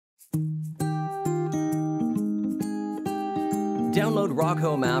Download Rock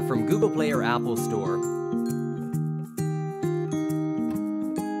Home app from Google Play or Apple Store.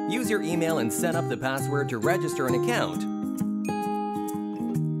 Use your email and set up the password to register an account.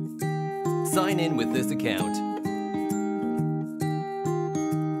 Sign in with this account.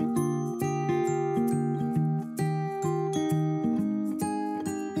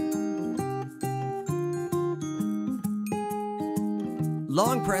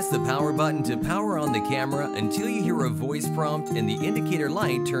 Long press the power button to power on the camera until you hear a voice prompt and the indicator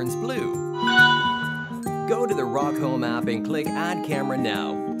light turns blue. Go to the Rock Home app and click Add Camera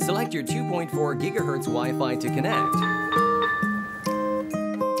Now. Select your 2.4 GHz Wi-Fi to connect.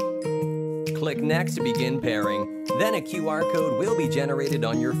 Click Next to begin pairing. Then a QR code will be generated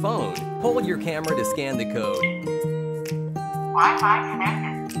on your phone. Hold your camera to scan the code. Wi-Fi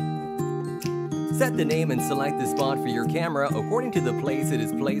connected. Set the name and select the spot for your camera according to the place it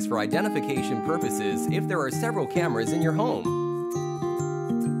is placed for identification purposes if there are several cameras in your home.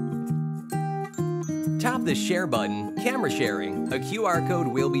 Tap the Share button, Camera Sharing. A QR code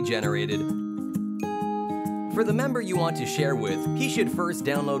will be generated. For the member you want to share with, he should first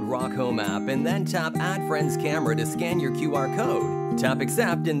download Rock Home app and then tap Add Friends Camera to scan your QR code. Tap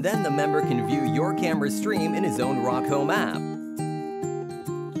Accept and then the member can view your camera stream in his own Rock Home app.